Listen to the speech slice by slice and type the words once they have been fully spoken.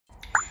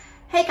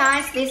Hey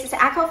guys, this is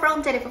Echo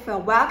from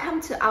Dailyfulfill.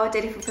 Welcome to our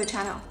Dailyfulfill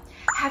channel.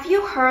 Have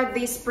you heard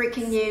this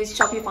breaking news?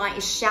 Shopify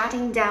is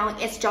shutting down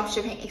its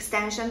dropshipping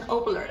extension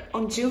Oberlo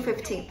on June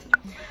 15th.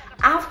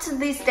 After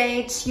this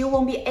date, you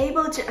won't be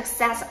able to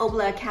access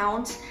Oberlo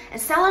account, and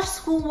sellers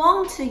who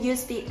want to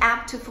use the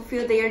app to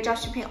fulfill their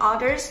dropshipping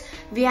orders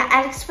via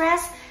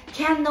AliExpress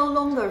can no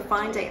longer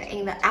find it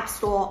in the App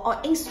Store or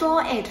install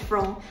it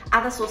from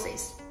other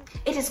sources.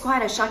 It is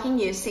quite a shocking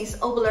news since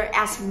Oberlo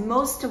is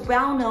most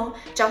well-known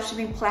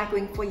dropshipping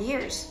plugin for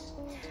years.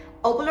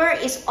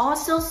 Oberlo is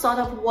also sort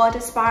of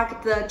what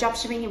sparked the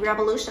dropshipping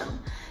revolution.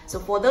 So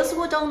for those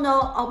who don't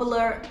know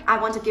Oberlo, I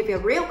want to give you a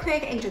real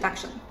quick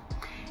introduction.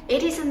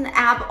 It is an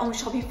app on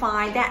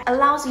Shopify that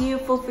allows you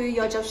to fulfill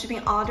your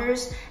dropshipping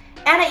orders,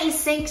 and it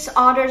syncs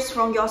orders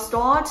from your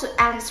store to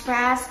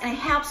AliExpress and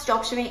helps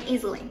dropshipping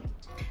easily.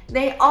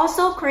 They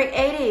also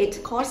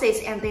created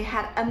courses and they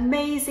had an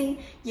amazing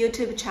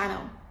YouTube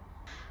channel.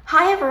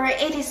 However,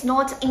 it is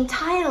not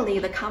entirely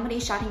the company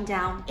shutting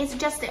down, it's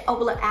just the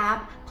Oberlo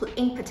app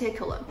in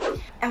particular.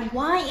 And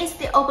why is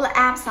the Oberlo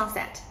app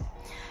sunset?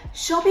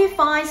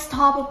 Shopify's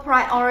top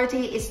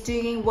priority is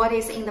doing what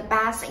is in the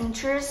best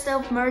interest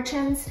of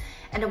merchants,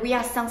 and we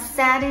are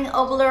sunsetting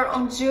Oberlo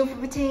on June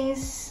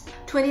 15th,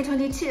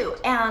 2022,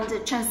 and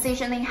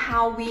transitioning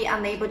how we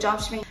enable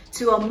dropshipping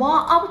to a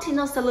more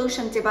optimal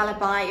solution developed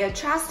by a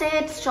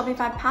trusted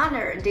Shopify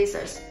partner,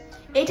 Dailyfulfill.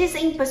 It is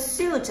in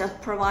pursuit of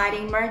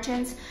providing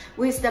merchants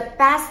with the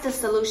best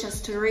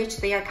solutions to reach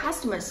their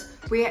customers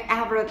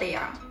wherever they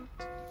are.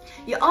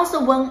 You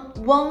also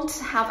won't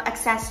have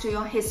access to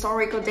your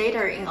historical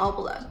data in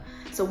Oberlo.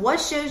 So what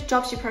should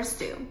dropshippers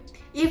do?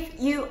 If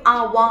you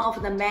are one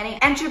of the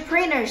many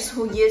entrepreneurs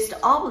who used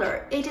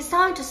Oberlo, it is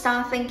time to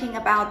start thinking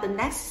about the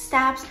next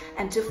steps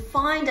and to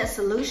find a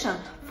solution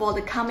for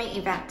the coming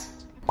event.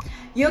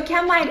 You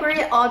can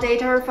migrate all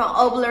data from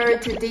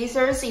Oberlo to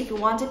Dailyfulfill if you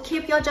want to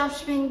keep your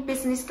dropshipping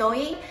business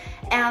going,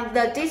 and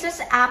the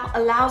Dailyfulfill app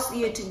allows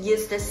you to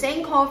use the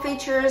same core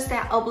features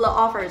that Oberlo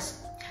offers.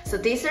 So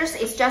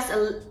Dailyfulfill is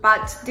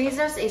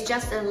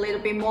just a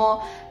little bit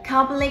more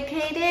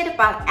complicated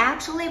but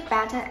actually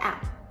better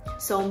app.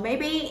 So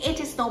maybe it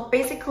is not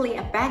basically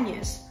a bad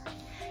news.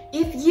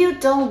 If you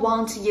don't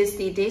want to use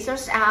the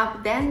Dailyfulfill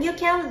app, then you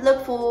can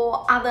look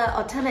for other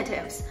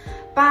alternatives.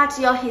 But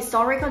your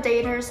historical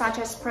data such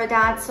as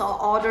products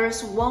or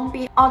orders won't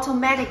be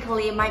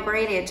automatically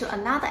migrated to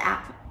another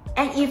app.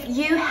 And if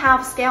you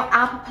have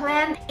scale-up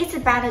plan, it's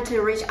better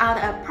to reach out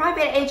a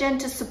private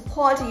agent to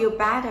support you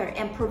better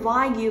and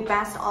provide you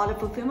best order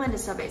fulfillment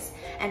service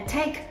and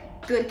take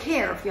good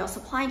care of your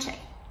supply chain.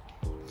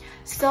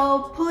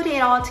 So put it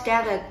all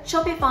together,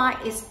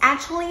 Shopify is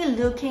actually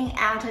looking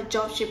at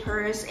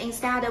dropshippers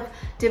instead of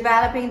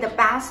developing the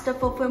best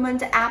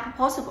fulfillment app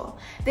possible.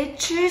 They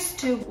choose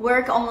to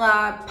work on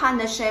a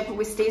partnership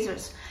with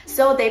Dailyfulfill,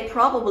 so they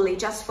probably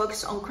just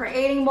focus on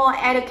creating more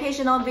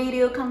educational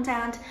video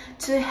content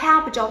to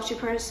help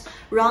dropshippers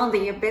run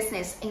their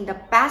business in the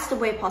best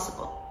way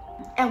possible.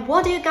 And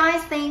what do you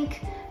guys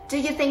think? Do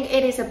you think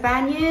it is a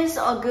bad news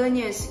or good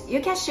news? You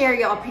can share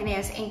your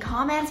opinions in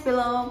comments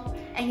below.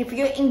 And if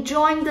you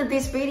enjoyed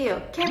this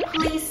video, can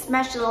please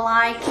smash the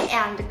like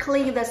and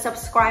click the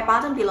subscribe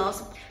button below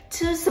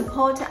to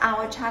support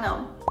our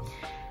channel.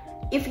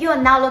 If you are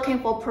now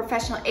looking for a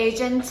professional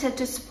agent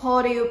to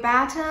support you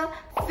better,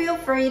 feel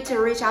free to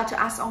reach out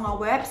to us on our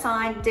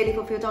website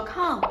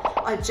dailyfulfill.com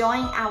or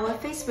join our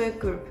Facebook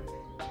group.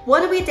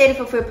 What we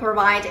Dailyfulfill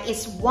provide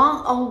is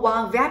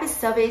one-on-one web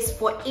service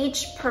for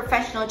each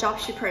professional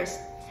dropshippers.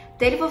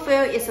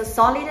 Dailyfulfill is a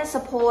solid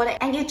support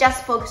and you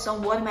just focus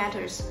on what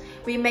matters.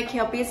 We make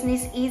your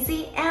business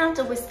easy and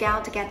we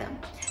scale together.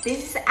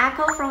 This is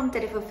Echo from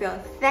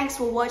Dailyfulfill. Thanks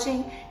for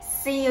watching.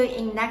 See you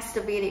in next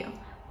video.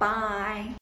 Bye.